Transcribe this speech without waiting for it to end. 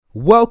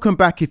Welcome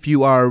back if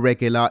you are a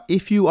regular.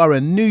 If you are a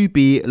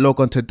newbie,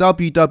 log on to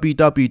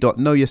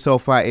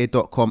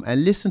www.knowyourselfouthear.com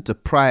and listen to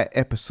prior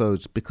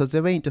episodes because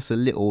there ain't just a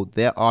little,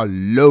 there are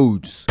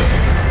loads.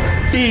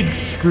 Big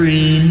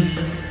screen,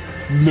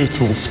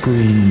 little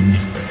screen.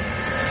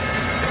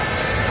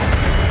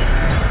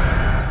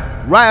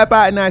 Right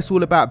about now, it's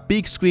all about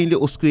big screen,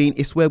 little screen.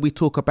 It's where we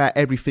talk about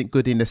everything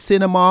good in the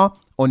cinema,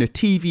 on the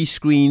TV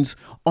screens,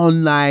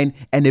 online,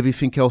 and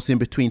everything else in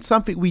between.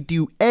 Something we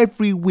do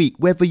every week,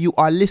 whether you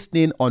are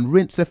listening on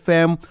Rinse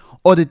FM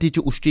or the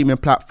digital streaming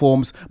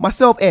platforms.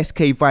 Myself,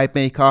 SK Vibe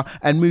Maker,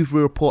 and movie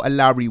reporter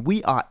Lowry,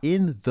 we are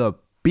in the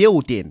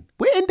building.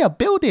 We're in the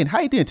building.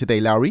 How you doing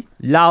today, Lowry?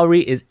 Lowry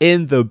is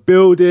in the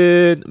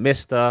building.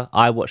 Mister,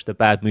 I watch the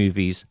bad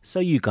movies, so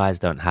you guys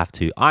don't have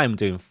to. I'm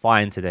doing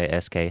fine today,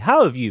 SK.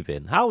 How have you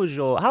been? How was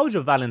your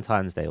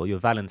Valentine's Day or your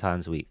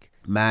Valentine's week?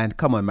 Man,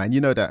 come on, man. You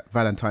know that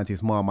Valentine's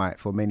is Marmite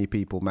for many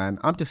people, man.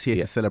 I'm just here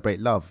to celebrate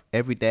love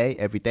every day.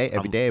 And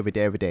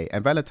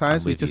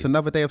Valentine's was just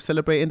another day of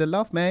celebrating the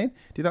love, man. Do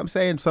you know what I'm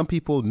saying? Some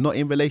people not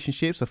in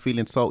relationships are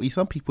feeling salty.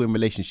 Some people in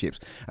relationships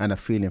and are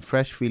feeling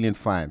fresh, feeling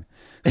fine.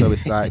 So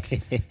it's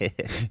like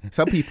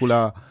some people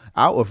are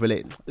out of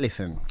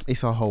Listen,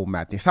 it's a whole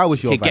madness. How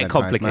was your Valentine's, get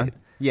complicated,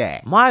 man?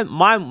 Yeah.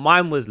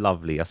 Mine was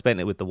lovely. I spent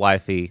it with the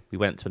wifey. We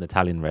went to an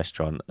Italian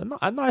restaurant.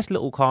 A nice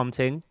little calm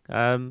thing.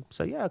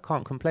 So yeah, I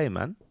can't complain,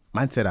 man.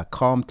 Man said a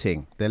calm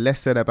thing. The less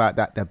said about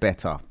that, the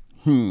better.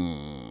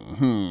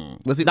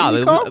 Was it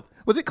calm?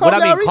 Was it calm, What I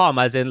Larry? mean calm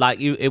as in like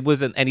it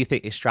wasn't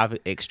anything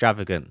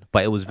extravagant,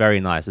 but it was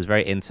very nice. It was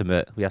very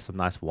intimate. We had some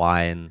nice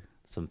wine,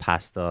 some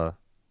pasta,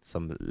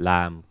 some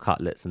lamb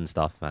cutlets and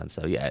stuff, man.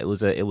 So yeah, it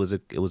was a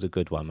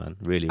good one, man.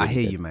 Really, I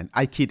hear good. you, man.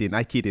 I kidding.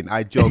 I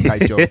joke.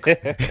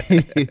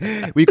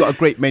 We got a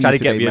great menu Trying to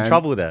today, get me man. in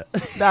trouble there.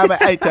 Nah, man,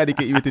 I ain't trying to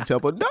get you into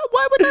trouble. No,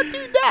 why would I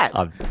do that?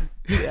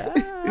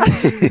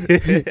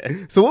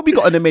 So what we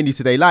got on the menu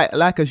today?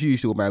 Like as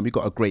usual, man, we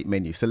got a great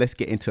menu. So let's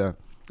get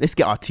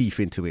our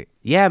teeth into it.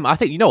 Yeah, I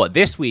think, you know what,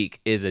 this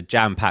week is a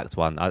jam-packed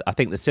one. I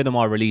think the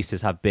cinema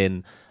releases have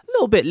been a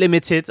little bit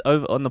limited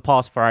over on the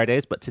past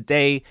Fridays, but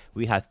today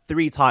we had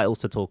 3 titles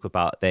to talk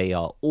about. They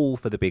are all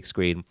for the big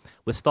screen.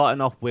 We're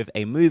starting off with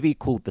a movie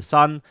called The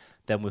Sun,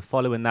 then we're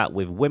following that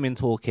with Women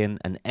Talking,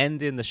 and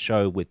ending the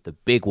show with the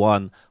big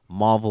one.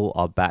 Marvel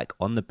are back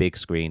on the big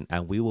screen,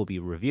 and we will be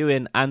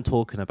reviewing and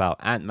talking about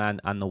AntMan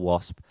and the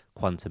Wasp,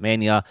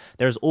 Quantumania.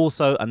 There's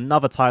also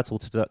another title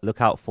to look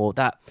out for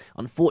that,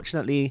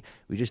 unfortunately,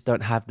 we just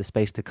don't have the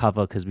space to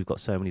cover because we've got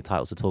so many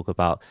titles to talk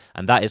about,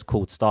 and that is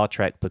called Star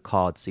Trek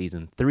Picard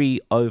Season 3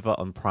 over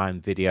on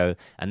Prime Video,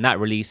 and that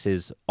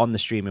releases on the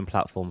streaming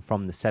platform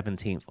from the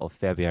 17th of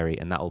February,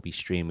 and that will be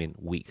streaming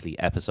weekly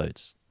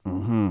episodes.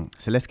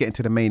 So let's get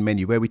into the main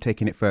menu. Where are we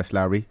taking it first,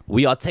 Larry?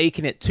 We are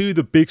taking it to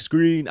the big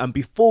screen, and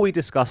before we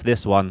discuss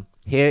this one,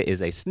 here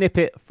is a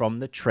snippet from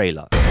the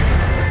trailer.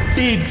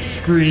 Big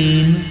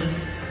screen,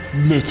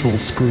 little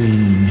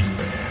screen.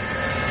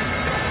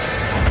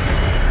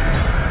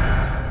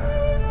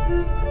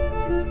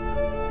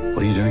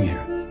 What are you doing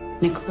here?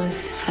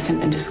 Nicholas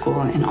hasn't been to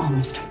school in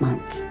almost a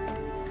month.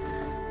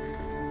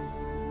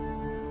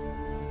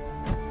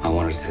 I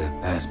wanted to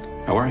ask,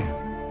 how are you?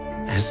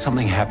 Has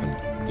something happened?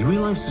 You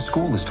realize the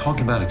school is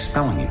talking about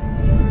expelling you.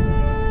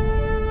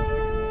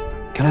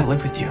 Can I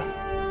live with you?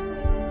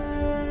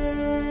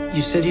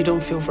 You said you don't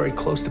feel very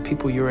close to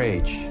people your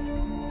age.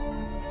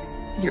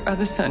 Your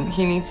other son,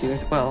 he needs you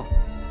as well.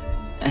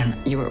 And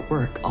you're at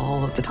work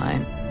all of the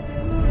time.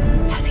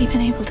 Has he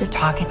been able to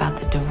talk about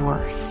the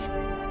divorce?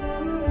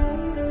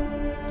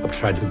 I've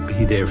tried to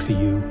be there for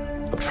you.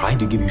 I've tried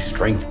to give you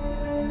strength.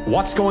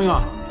 What's going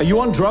on? Are you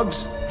on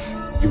drugs?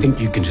 You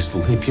think you can just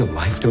live your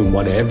life doing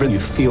whatever you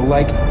feel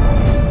like?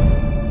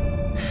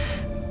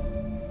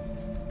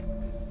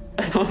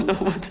 I don't know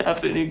what's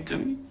happening to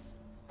me.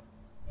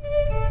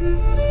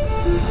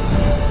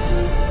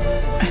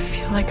 I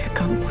feel like a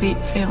complete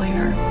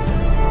failure.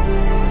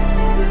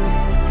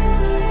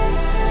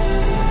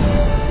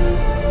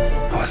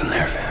 I wasn't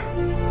there for him.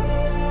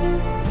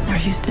 There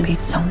used to be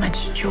so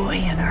much joy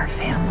in our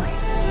family.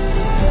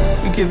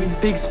 You give these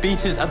big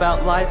speeches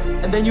about life,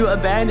 and then you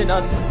abandon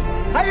us.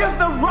 I have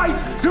the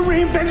right to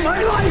reinvent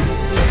my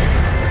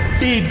life!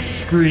 Big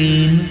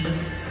screen,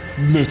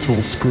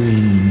 little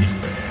screen.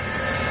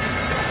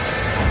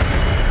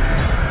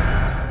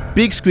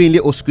 Big screen,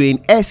 little screen,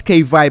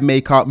 SK Vibe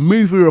Maker,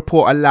 movie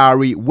reporter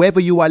Lowry. Whether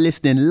you are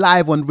listening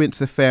live on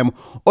Rinse FM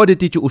or the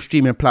digital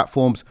streaming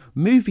platforms,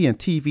 movie and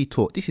TV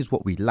talk, this is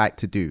what we like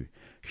to do.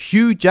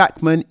 Hugh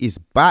Jackman is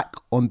back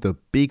on the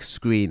big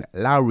screen.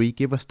 Lowry,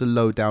 give us the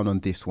lowdown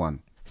on this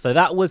one. So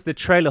that was the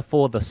trailer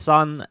for The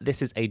Sun.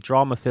 This is a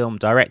drama film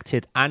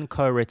directed and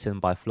co-written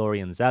by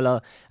Florian Zeller,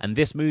 and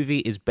this movie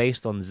is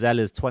based on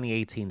Zeller's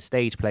 2018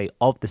 stage play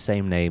of the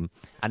same name,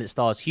 and it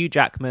stars Hugh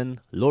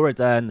Jackman, Laura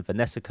Dern,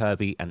 Vanessa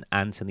Kirby, and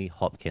Anthony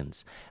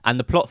Hopkins. And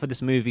the plot for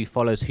this movie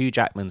follows Hugh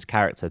Jackman's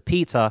character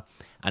Peter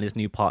and his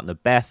new partner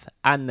Beth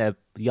and their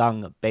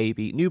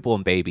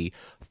newborn baby,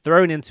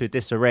 thrown into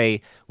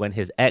disarray when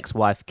his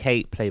ex-wife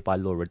Kate, played by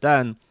Laura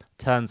Dern,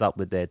 turns up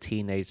with their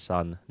teenage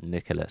son,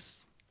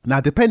 Nicholas. Now,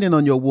 depending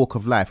on your walk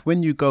of life,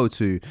 when you go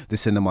to the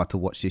cinema to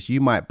watch this, you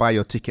might buy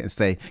your ticket and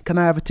say, can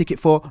I have a ticket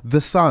for the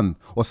sun?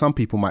 Or some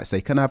people might say,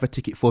 can I have a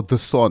ticket for the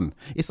sun?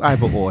 It's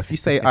either or. If you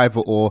say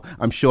either or,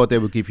 I'm sure they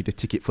will give you the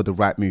ticket for the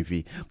right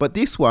movie. But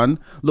this one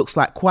looks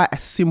like quite a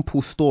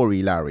simple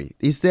story, Larry.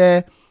 Is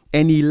there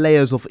any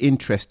layers of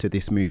interest to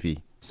this movie?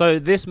 So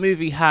this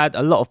movie had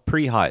a lot of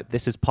pre-hype.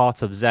 This is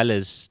part of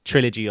Zeller's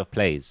trilogy of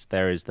plays.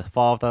 There is the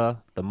father,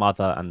 the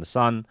mother, and the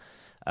son.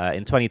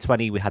 In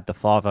 2020, we had The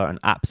Father, an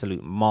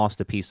absolute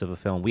masterpiece of a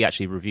film. We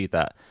actually reviewed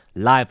that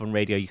live on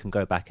radio. You can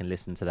go back and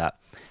listen to that.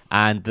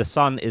 And The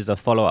Son is a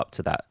follow-up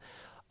to that.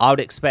 I would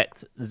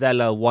expect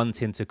Zeller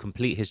wanting to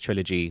complete his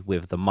trilogy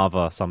with The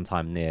Mother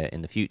sometime near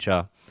in the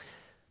future.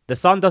 The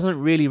Son doesn't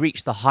really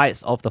reach the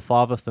heights of The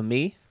Father for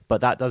me,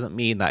 but that doesn't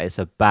mean that it's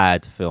a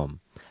bad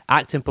film.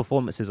 Acting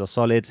performances are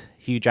solid.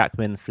 Hugh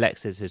Jackman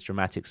flexes his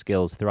dramatic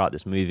skills throughout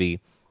this movie.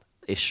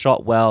 It's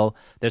shot well.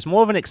 There's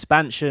more of an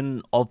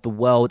expansion of the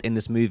world in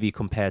this movie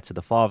compared to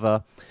The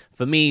Father.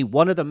 For me,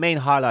 one of the main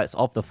highlights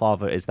of The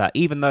Father is that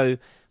even though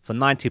for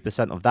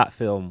 90% of that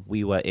film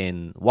we were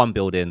in one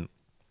building,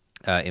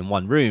 in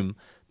one room,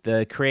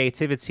 the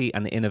creativity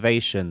and the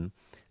innovation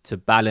to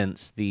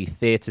balance the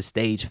theatre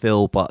stage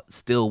feel but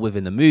still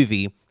within the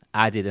movie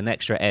added an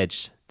extra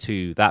edge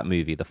to that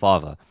movie, The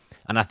Father.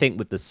 And I think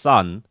with The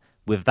Son,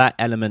 with that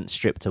element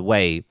stripped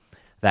away,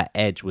 that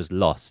edge was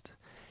lost.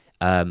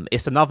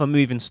 It's another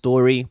moving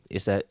story.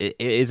 It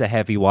is a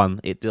heavy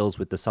one. It deals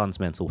with the son's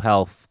mental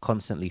health,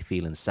 constantly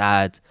feeling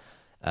sad,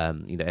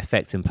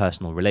 affecting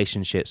personal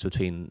relationships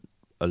between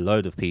a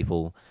load of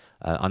people,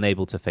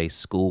 unable to face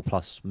school,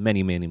 plus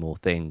many, many more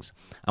things.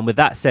 And with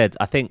that said,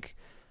 I think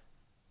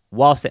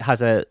whilst it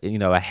has a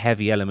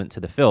heavy element to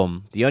the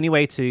film, the only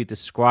way to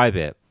describe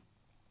it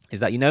is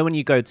that, when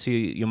you go to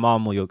your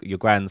mum or your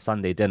grand's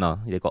Sunday dinner,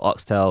 you've got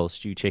oxtail,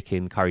 stew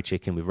chicken, curry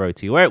chicken with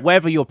roti,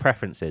 wherever your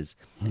preference is,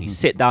 and you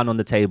sit down on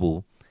the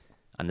table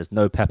and there's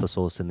no pepper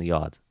sauce in the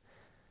yard.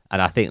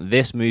 And I think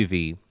this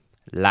movie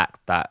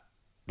lacked that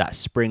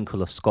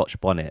sprinkle of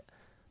Scotch bonnet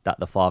that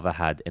The Father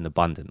had in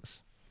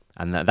abundance.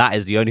 And that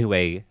is the only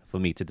way for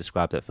me to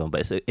describe that film.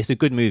 But it's a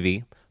good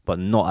movie, but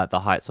not at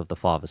the heights of The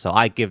Father. So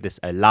I give this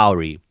a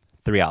Lowry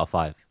 3 out of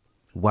 5.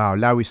 Wow,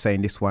 Larry's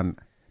saying this one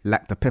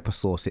lacked the pepper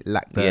sauce, it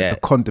lacked the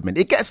condiment.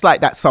 It gets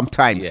like that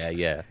sometimes.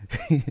 Yeah.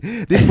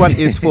 This one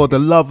is for the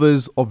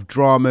lovers of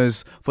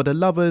dramas, for the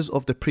lovers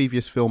of the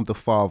previous film, The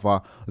Father.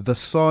 The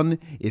Son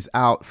is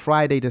out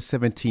Friday the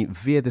 17th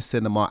via the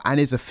cinema and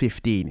is a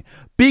 15.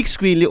 Big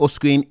screen, little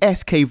screen,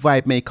 SK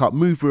Vibe Makeup,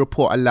 movie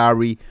reporter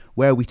Larry.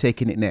 Where are we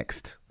taking it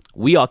next?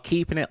 We are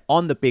keeping it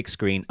on the big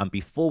screen, and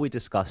before we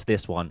discuss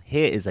this one,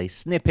 here is a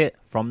snippet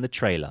from the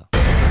trailer.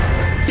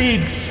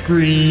 Big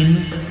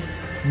screen,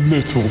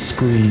 little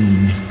screen.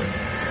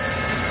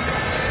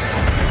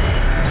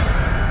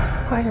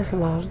 Why does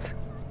love,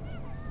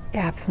 the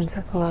absence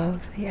of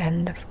love, the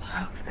end of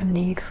love, the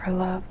need for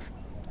love,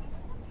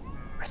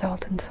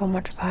 result in so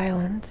much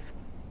violence?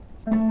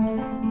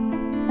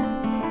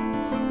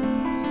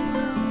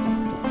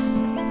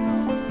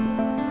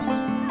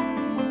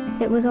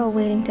 It was all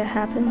waiting to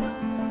happen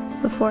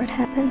before it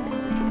happened.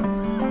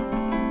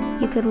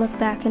 You could look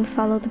back and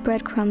follow the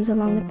breadcrumbs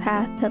along the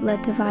path that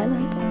led to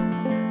violence.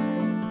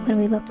 When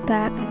we looked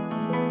back,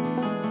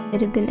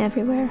 it had been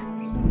everywhere.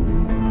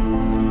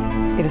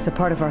 It is a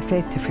part of our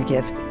faith to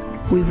forgive.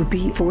 We would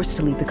be forced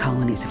to leave the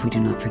colonies if we do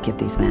not forgive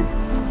these men.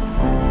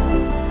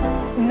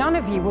 None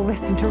of you will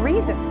listen to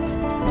reason.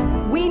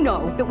 We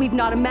know that we've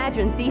not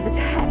imagined these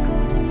attacks.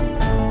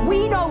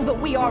 We know that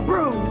we are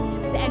bruised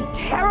and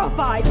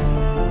terrified.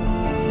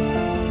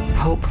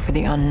 Hope for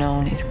the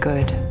unknown is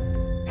good.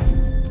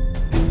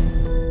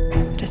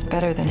 It is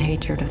better than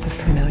hatred of the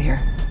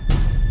familiar.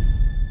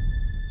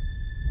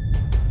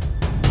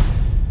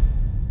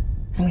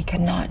 And we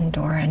cannot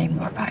endure any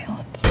more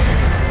violence.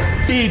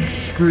 Big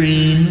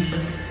screen,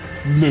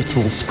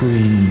 little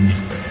screen.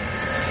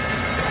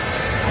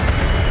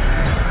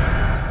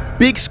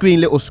 Big screen,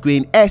 little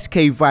screen,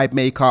 SK Vibe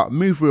Maker,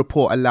 movie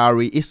reporter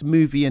Lowry. It's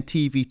movie and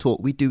TV talk.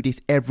 We do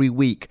this every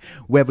week,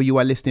 whether you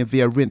are listening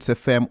via Rinse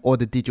FM or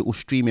the digital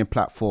streaming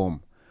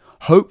platform.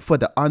 Hope for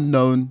the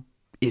unknown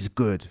is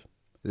good.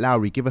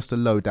 Lowry, give us the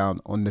lowdown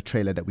on the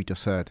trailer that we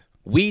just heard.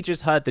 We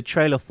just heard the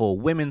trailer for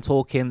Women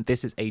Talking.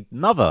 This is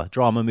another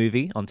drama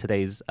movie on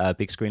today's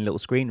Big Screen, Little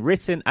Screen,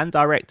 written and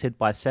directed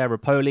by Sarah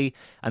Polley.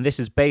 And this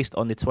is based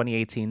on the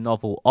 2018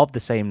 novel of the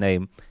same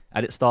name.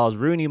 And it stars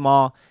Rooney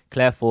Mara,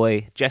 Claire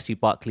Foy, Jessie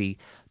Buckley,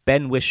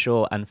 Ben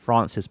Whishaw and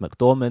Frances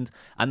McDormand.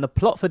 And the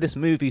plot for this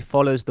movie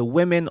follows the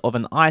women of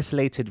an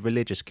isolated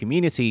religious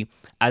community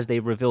as they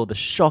reveal the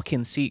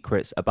shocking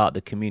secrets about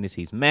the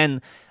community's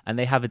men. And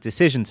they have a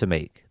decision to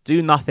make.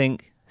 Do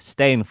nothing,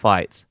 stay and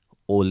fight,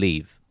 or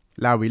leave.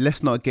 Lowry,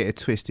 let's not get it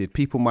twisted.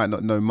 People might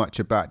not know much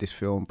about this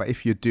film, but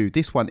if you do,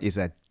 this one is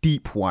a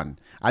deep one.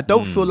 I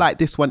don't feel like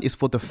this one is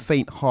for the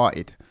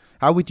faint-hearted.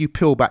 How would you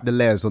peel back the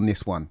layers on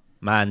this one?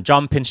 Man,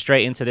 jumping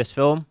straight into this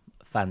film,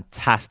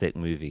 fantastic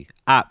movie.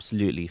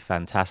 Absolutely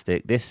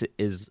fantastic. This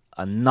is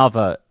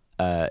another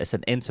It's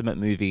an intimate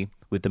movie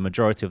with the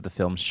majority of the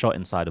film shot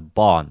inside a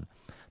barn.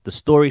 The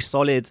story's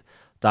solid,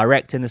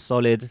 directing is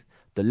solid,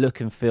 the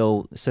look and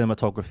feel,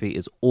 cinematography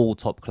is all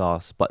top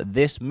class. But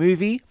this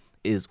movie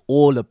is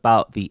all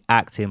about the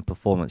acting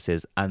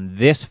performances, and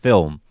this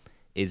film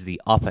is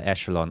the upper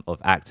echelon of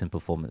acting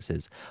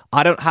performances.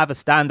 I don't have a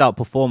standout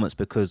performance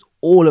because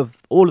all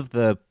of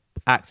the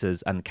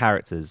actors and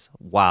characters,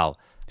 wow.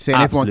 Saying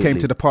everyone came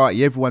to the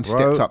party, everyone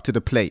stepped up to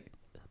the plate.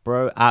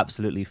 Bro,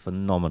 absolutely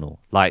phenomenal.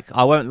 Like,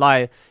 I won't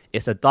lie,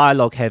 it's a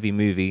dialogue heavy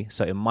movie,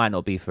 so it might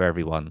not be for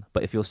everyone.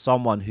 But if you're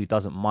someone who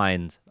doesn't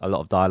mind a lot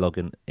of dialogue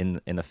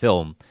in a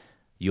film,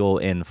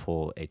 you're in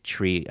for a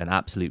treat, an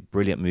absolute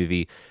brilliant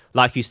movie.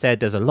 Like you said,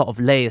 there's a lot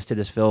of layers to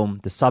this film.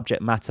 The subject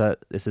matter,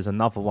 this is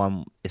another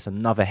one. It's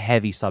another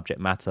heavy subject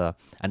matter.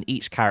 And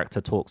each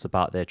character talks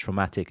about their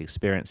traumatic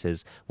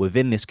experiences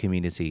within this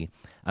community.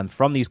 And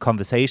from these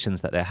conversations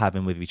that they're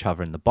having with each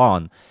other in the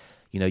barn,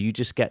 you know, you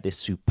just get this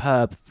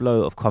superb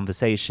flow of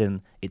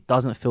conversation. It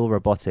doesn't feel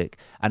robotic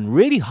and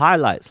really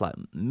highlights like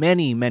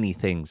many, many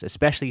things,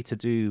 especially to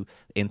do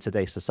in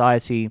today's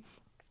society.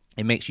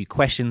 It makes you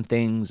question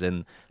things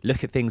and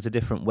look at things a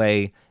different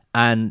way.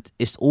 And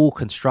it's all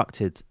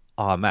constructed,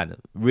 oh man,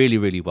 really,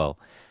 really well.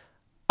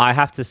 I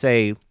have to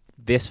say,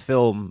 this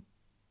film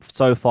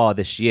so far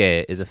this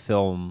year is a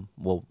film,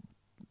 well,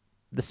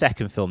 the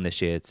second film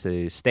this year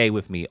to stay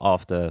with me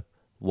after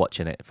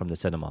watching it from the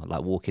cinema,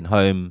 like walking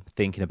home,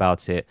 thinking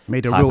about it,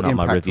 made a real impact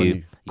my review. on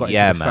you. Got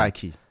Yeah, into the man.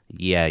 psyche.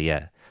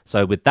 Yeah.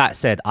 So with that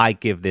said, I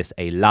give this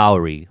a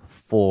Lowry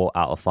 4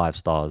 out of 5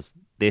 stars.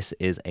 This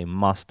is a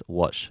must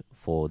watch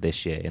for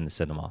this year in the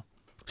cinema.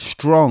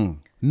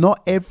 Strong,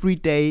 not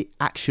everyday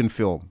action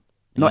film.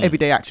 Not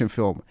everyday action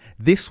film.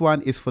 This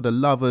one is for the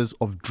lovers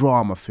of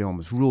drama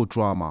films, real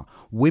drama.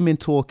 Women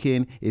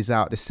Talking is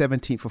out the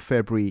 17th of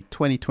February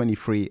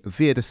 2023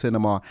 via the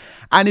cinema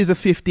and is a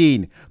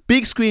 15.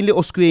 Big screen,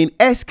 little screen,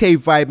 SK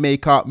Vibe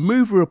Maker,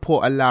 movie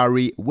reporter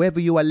Lowry. Whether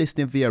you are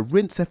listening via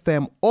Rinse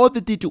FM or the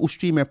digital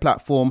streaming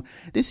platform,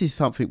 this is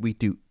something we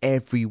do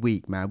every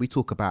week, man. We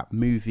talk about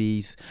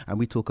movies and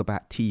we talk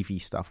about TV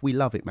stuff. We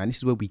love it, man. This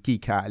is where we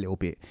geek out a little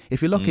bit.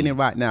 If you're looking in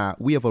right now,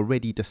 we have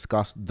already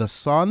discussed The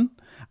Sun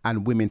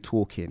and Women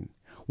Talking.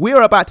 We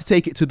are about to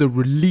take it to the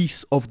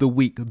release of the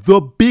week,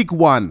 the big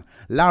one.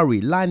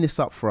 Lowry, line this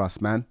up for us,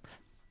 man.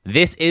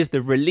 This is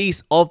the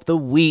release of the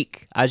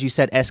week. As you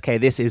said, SK,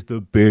 this is the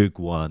big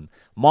one.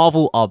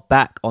 Marvel are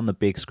back on the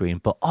big screen,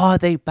 but are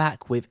they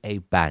back with a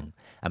bang?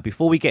 And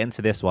before we get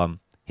into this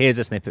one, here's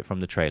a snippet from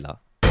the trailer.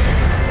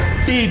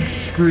 Big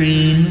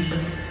screen,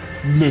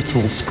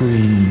 little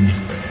screen.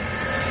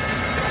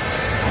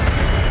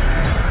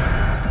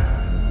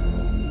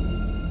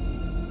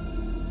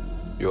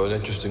 You're an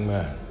interesting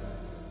man,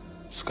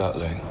 Scott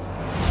Lang.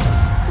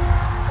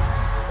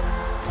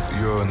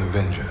 You're an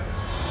Avenger.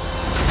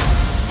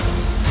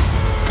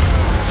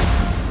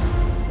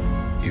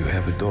 You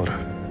have a daughter.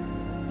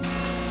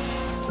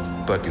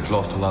 But you've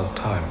lost a lot of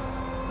time,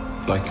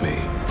 like me.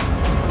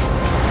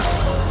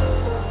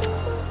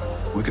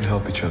 We can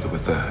help each other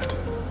with that.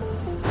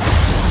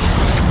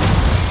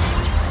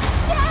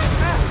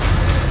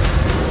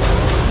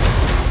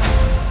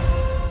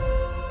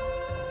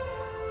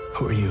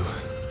 Who are you?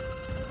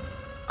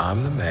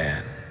 I'm the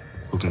man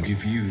who can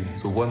give you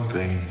the one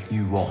thing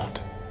you want.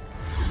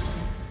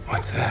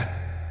 What's that?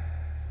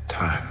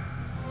 Time.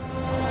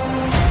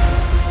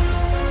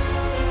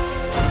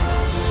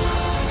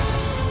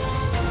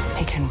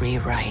 They can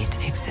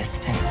rewrite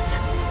existence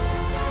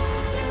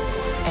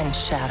and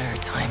shatter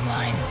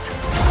timelines.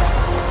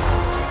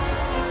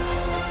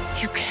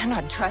 You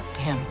cannot trust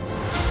him.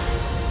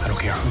 I don't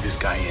care who this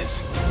guy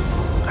is.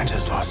 I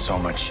just lost so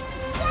much.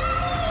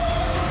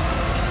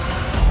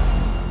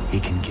 He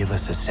can give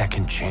us a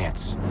second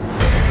chance.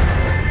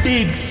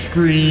 Big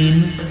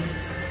screen,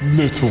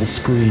 little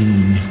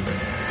screen.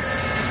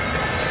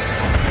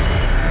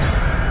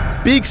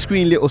 Big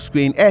screen, little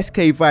screen,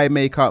 SK Vibe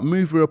Maker,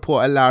 movie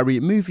reporter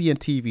Lowry, movie and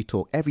TV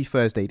talk every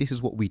Thursday. This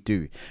is what we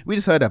do. We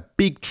just heard a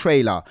big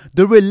trailer.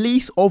 The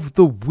release of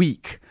the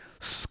week.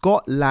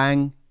 Scott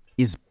Lang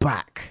is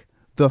back.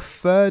 The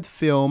third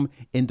film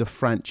in the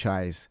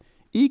franchise.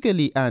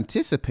 Eagerly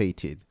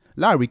anticipated.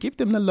 Lowry, give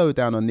them the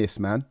lowdown on this,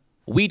 man.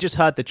 We just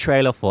heard the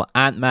trailer for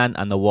AntMan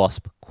and the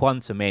Wasp,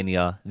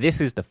 Quantumania.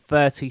 This is the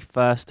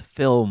 31st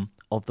film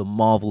of the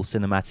Marvel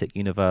Cinematic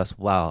Universe.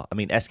 Wow. I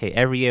mean, SK,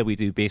 every year we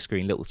do big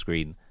screen, little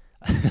screen.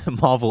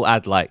 Marvel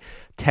add like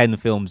 10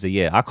 films a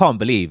year. I can't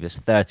believe it's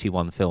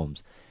 31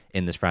 films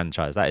in this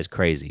franchise. That is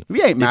crazy.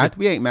 We ain't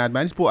mad,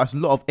 man. It's brought us a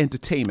lot of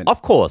entertainment.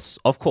 Of course.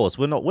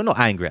 We're not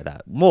angry at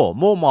that. More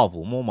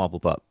Marvel,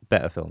 but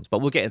better films.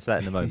 But we'll get into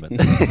that in a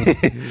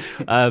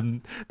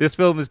moment. This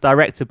film is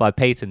directed by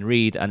Peyton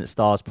Reed and it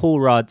stars Paul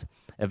Rudd,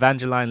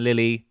 Evangeline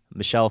Lilly,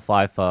 Michelle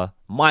Pfeiffer,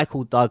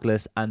 Michael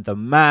Douglas, and the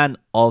man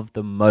of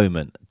the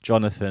moment,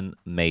 Jonathan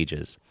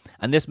Majors.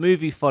 And this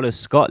movie follows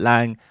Scott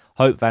Lang,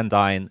 Hope Van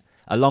Dyne,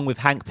 along with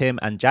Hank Pym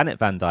and Janet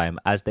Van Dyne,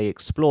 as they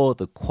explore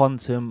the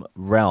quantum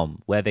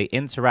realm, where they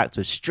interact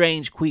with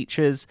strange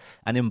creatures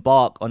and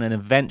embark on an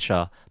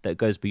adventure that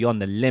goes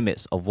beyond the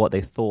limits of what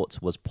they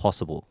thought was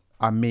possible.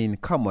 I mean,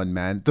 come on,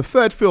 man. The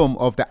third film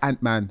of the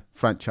Ant-Man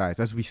franchise.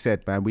 As we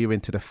said, man, we're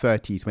into the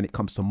 30s when it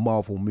comes to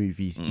Marvel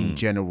movies in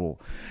general.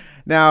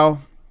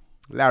 Now,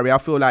 Larry, I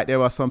feel like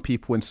there are some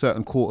people in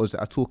certain quarters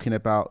that are talking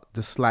about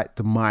the slight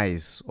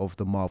demise of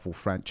the Marvel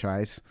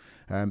franchise.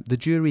 The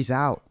jury's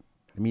out.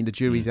 I mean, the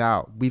jury's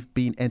out. We've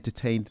been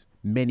entertained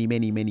many,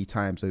 many, many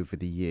times over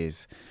the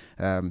years.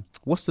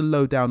 What's the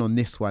lowdown on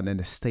this one and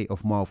the state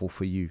of Marvel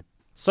for you?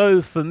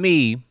 So for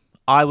me,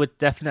 I would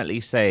definitely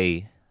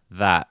say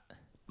that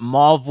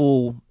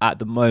Marvel at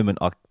the moment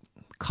are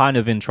kind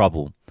of in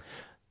trouble.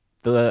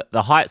 The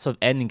heights of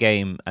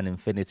Endgame and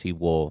Infinity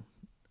War,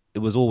 it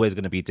was always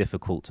going to be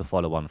difficult to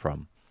follow on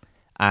from.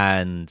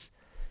 And,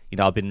 you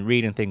know, I've been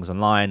reading things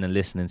online and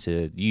listening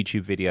to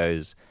YouTube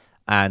videos.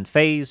 And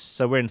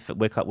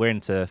we're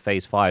into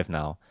phase 5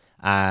 now.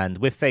 And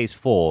with phase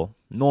 4,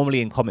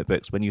 normally in comic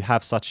books, when you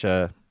have such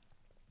a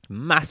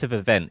massive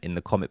event in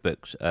the comic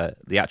books,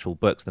 the actual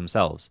books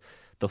themselves,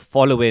 the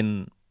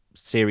following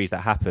series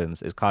that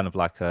happens is kind of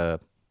like a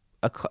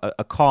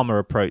calmer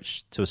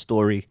approach to a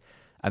story,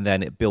 and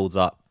then it builds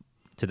up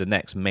to the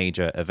next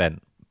major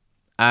event.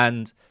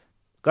 And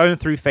going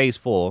through phase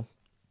 4,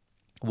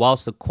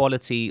 whilst the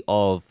quality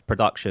of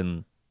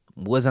production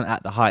wasn't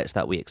at the heights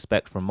that we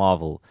expect from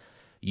Marvel,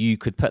 you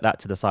could put that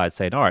to the side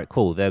saying, all right,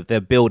 cool,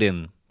 they're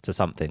building to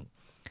something.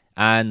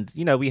 And,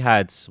 you know, we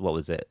had, what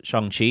was it,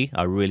 Shang-Chi,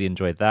 I really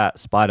enjoyed that.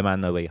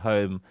 Spider-Man No Way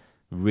Home,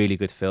 really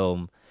good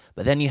film.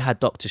 But then you had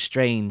Doctor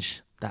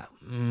Strange, that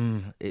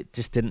it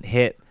just didn't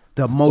hit.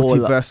 The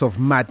multiverse of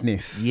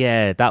madness.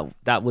 Yeah,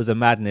 that was a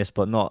madness,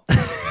 but not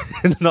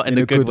not in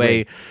a good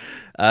way.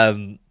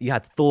 You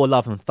had Thor: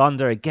 Love and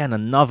Thunder, again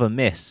another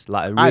miss,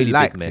 like a really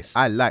big miss.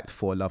 I liked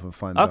Thor: Love and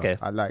Thunder. Okay,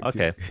 I liked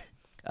it.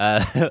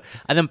 And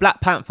then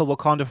Black Panther: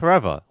 Wakanda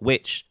Forever,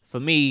 which for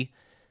me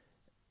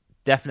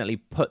definitely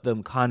put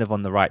them kind of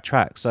on the right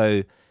track.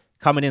 So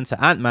coming into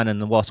Ant-Man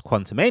and the Wasp: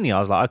 Quantumania, I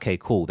was like, okay,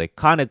 cool. They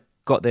kind of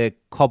got their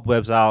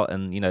cobwebs out,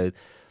 and you know,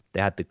 they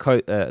had the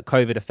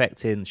COVID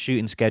affecting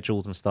shooting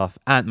schedules and stuff.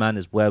 Ant-Man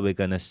is where we're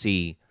going to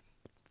see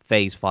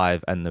phase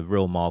 5 and the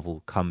real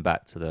Marvel come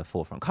back to the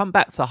forefront, come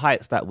back to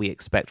heights that we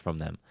expect from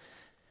them.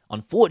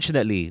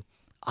 Unfortunately,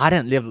 I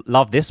didn't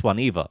love this one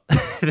either.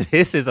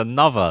 This is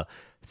another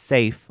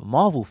safe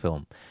Marvel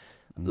film.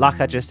 Like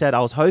I just said,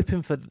 I was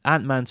hoping for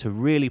Ant-Man to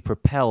really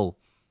propel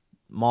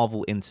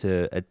Marvel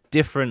into a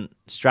different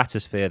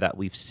stratosphere that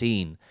we've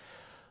seen,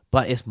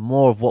 but it's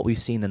more of what we've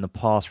seen in the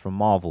past from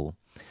Marvel.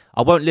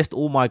 I won't list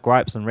all my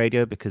gripes on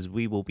radio because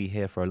we will be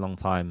here for a long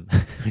time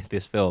with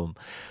this film.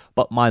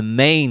 But my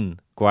main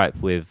gripe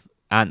with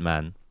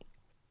Ant-Man,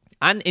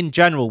 and in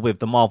general with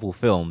the Marvel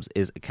films,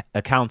 is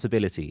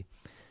accountability.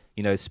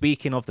 You know,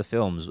 speaking of the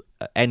films,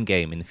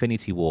 Endgame,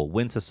 Infinity War,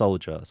 Winter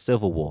Soldier,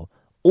 Civil War,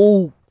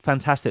 all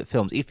fantastic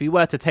films. If you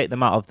were to take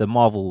them out of the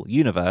Marvel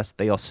universe,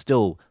 they are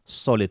still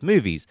solid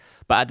movies.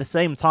 But at the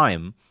same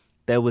time,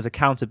 there was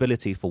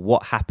accountability for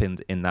what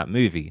happened in that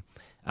movie.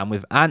 And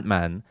with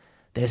Ant-Man,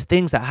 there's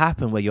things that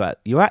happen where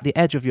you're at the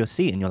edge of your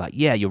seat and you're like,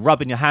 yeah, you're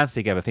rubbing your hands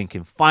together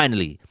thinking,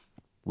 finally,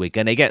 we're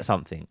going to get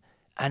something.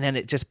 And then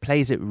it just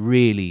plays it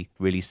really,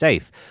 really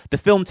safe. The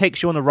film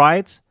takes you on a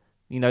ride.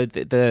 You know,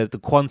 the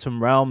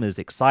quantum realm is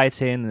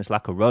exciting. It's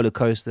like a roller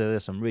coaster.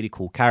 There's some really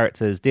cool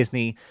characters.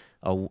 Disney,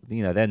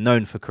 they're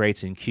known for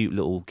creating cute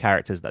little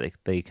characters that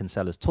they can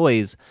sell as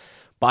toys.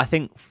 But I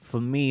think for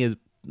me,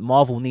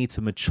 Marvel need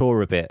to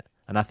mature a bit.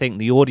 And I think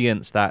the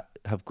audience that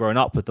have grown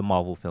up with the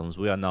Marvel films,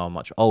 we are now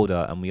much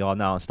older, and we are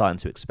now starting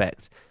to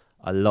expect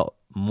a lot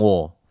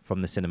more from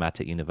the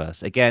cinematic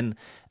universe. Again,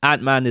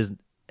 Ant-Man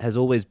has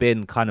always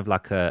been kind of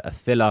like a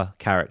filler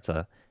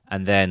character,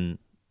 and then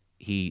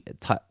he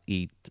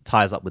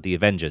ties up with the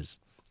Avengers.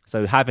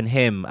 So having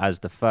him as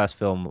the first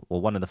film,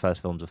 or one of the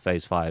first films of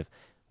Phase 5,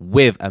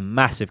 with a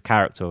massive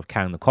character of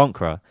Kang the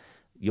Conqueror,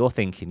 you're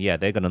thinking, yeah,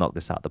 they're going to knock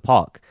this out of the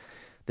park.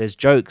 There's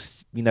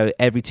jokes, you know,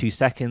 every 2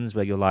 seconds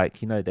where you're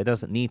like, you know, there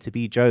doesn't need to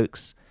be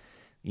jokes.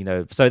 You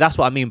know, so that's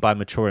what I mean by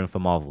maturing for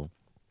Marvel.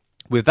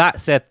 With that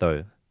said,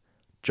 though,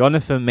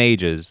 Jonathan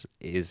Majors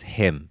is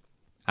him.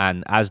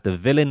 And as the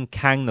villain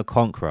Kang the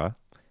Conqueror,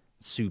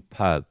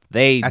 superb.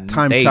 A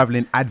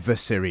time-traveling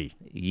adversary.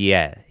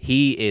 Yeah,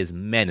 he is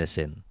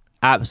menacing.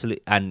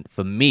 Absolutely. And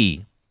for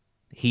me,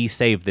 he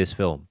saved this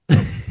film.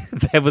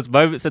 There was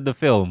moments in the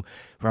film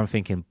where I'm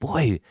thinking,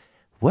 boy,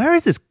 where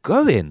is this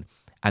going?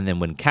 And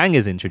then when Kang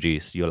is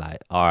introduced, you're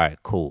like, all right,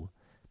 cool.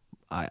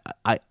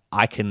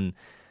 I can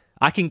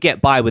get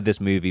by with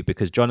this movie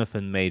because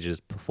Jonathan Majors'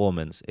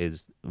 performance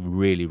is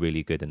really,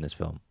 really good in this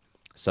film.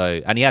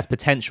 So, and he has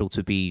potential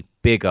to be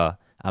bigger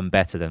and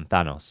better than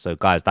Thanos. So,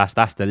 guys,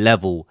 that's the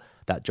level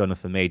that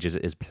Jonathan Majors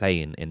is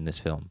playing in this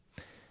film.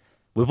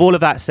 With all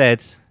of that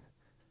said,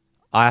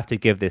 I have to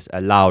give this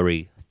a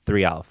Lowry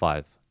 3 out of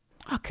 5.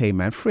 Okay,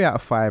 man, 3 out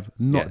of 5,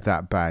 not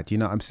that bad. You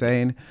know what I'm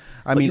saying?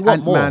 I But mean, you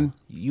want Ant-Man, more.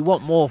 You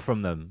want more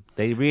from them.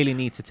 They really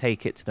need to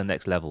take it to the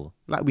next level.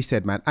 like we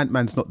said, man,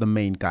 Ant-Man's not the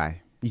main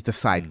guy. He's the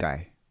side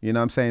guy. You know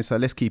what I'm saying? So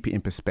let's keep it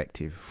in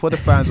perspective. For the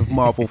fans of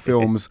Marvel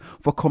films,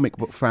 for comic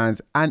book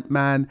fans,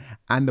 Ant-Man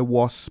and the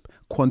Wasp,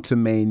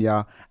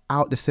 Quantumania,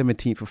 out the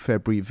 17th of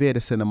February via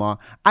the cinema,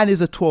 and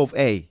is a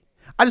 12A.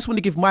 I just want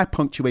to give my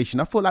punctuation.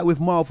 I feel like with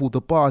Marvel,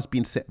 the bar has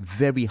been set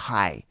very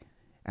high.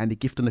 And the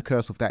gift and the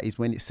curse of that is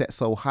when it's set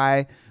so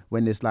high,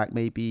 when there's like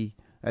maybe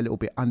a little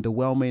bit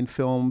underwhelming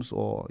films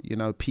or, you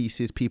know,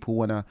 pieces people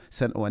want to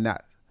center on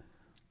that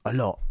a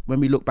lot. When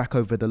we look back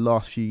over the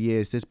last few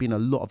years, there's been a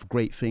lot of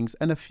great things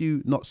and a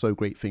few not so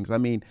great things. I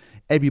mean,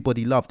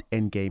 everybody loved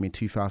Endgame in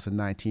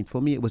 2019. For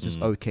me, it was just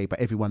okay, but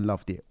everyone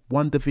loved it.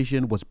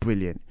 WandaVision was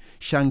brilliant.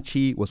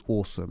 Shang-Chi was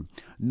awesome.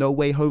 No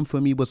Way Home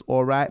for me was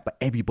all right, but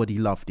everybody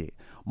loved it.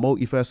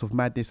 Multiverse of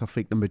Madness, I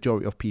think the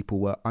majority of people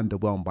were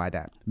underwhelmed by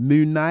that.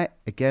 Moon Knight,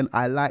 again,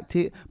 I liked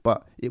it,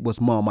 but it was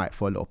Marmite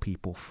for a lot of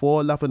people.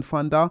 Thor, Love and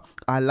Thunder,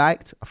 I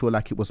feel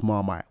like it was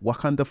Marmite.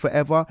 Wakanda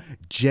Forever,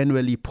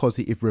 generally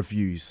positive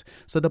reviews.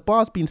 So the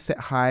bar's been set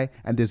high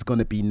and there's going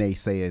to be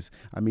naysayers.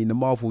 I mean, the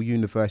Marvel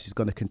universe is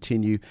going to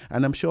continue,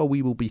 and I'm sure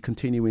we will be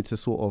continuing to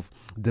sort of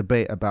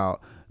debate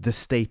about the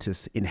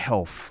status in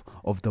health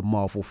of the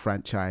Marvel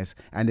franchise,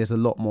 and there's a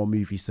lot more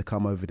movies to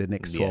come over the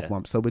next 12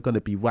 months, so we're going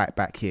to be right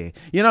back here.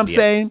 You know what I'm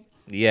saying?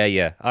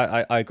 Yeah,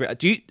 I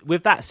agree.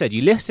 With that said,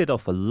 you listed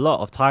off a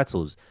lot of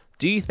titles.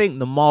 Do you think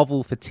the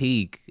Marvel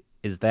fatigue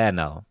is there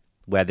now,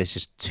 where there's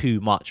just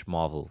too much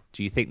Marvel?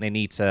 Do you think they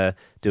need to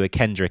do a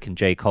Kendrick and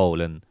J. Cole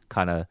and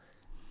kind of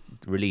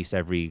release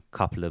every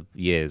couple of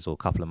years or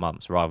couple of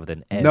months rather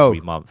than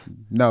every month?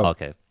 No.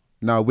 Okay.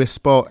 No, we're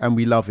spoiled and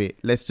we love it.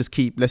 Let's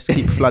keep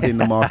flooding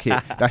the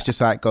market. That's just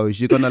how it goes.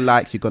 You're gonna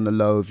like, you're gonna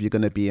loathe, you're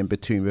gonna be in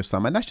between with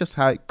some, and that's just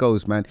how it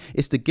goes, man.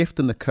 It's the gift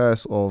and the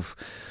curse of,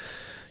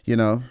 you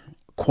know,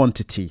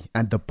 quantity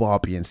and the bar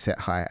being set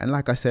high. And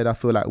like I said, I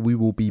feel like we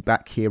will be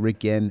back here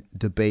again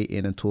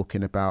debating and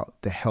talking about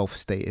the health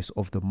status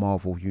of the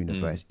Marvel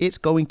universe. It's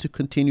going to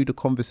continue. The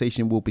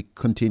conversation will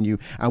continue,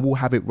 and we'll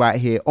have it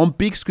right here on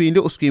big screen,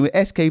 little screen with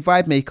SK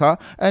Vibe Maker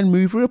and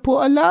movie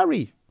reporter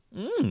Larry.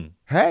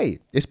 Hey,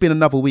 it's been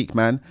another week,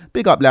 man.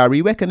 Big up,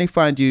 Larry. Where can they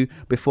find you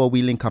before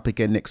we link up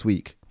again next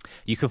week?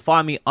 You can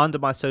find me under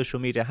my social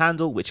media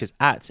handle, which is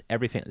at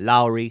everything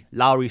Lowry.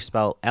 Lowry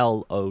spelled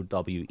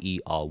Lowery.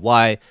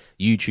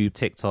 YouTube,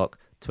 TikTok,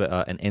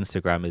 Twitter, and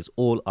Instagram is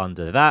all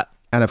under that.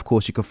 And of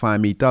course, you can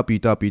find me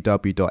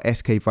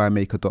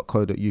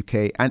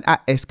www.skvibemaker.co.uk and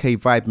at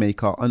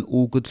skvibemaker on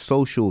all good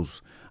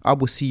socials. I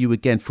will see you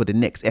again for the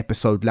next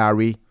episode,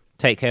 Larry.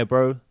 Take care,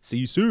 bro. See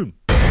you soon.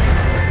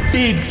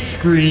 Big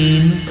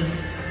screen,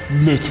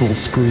 little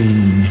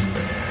screen.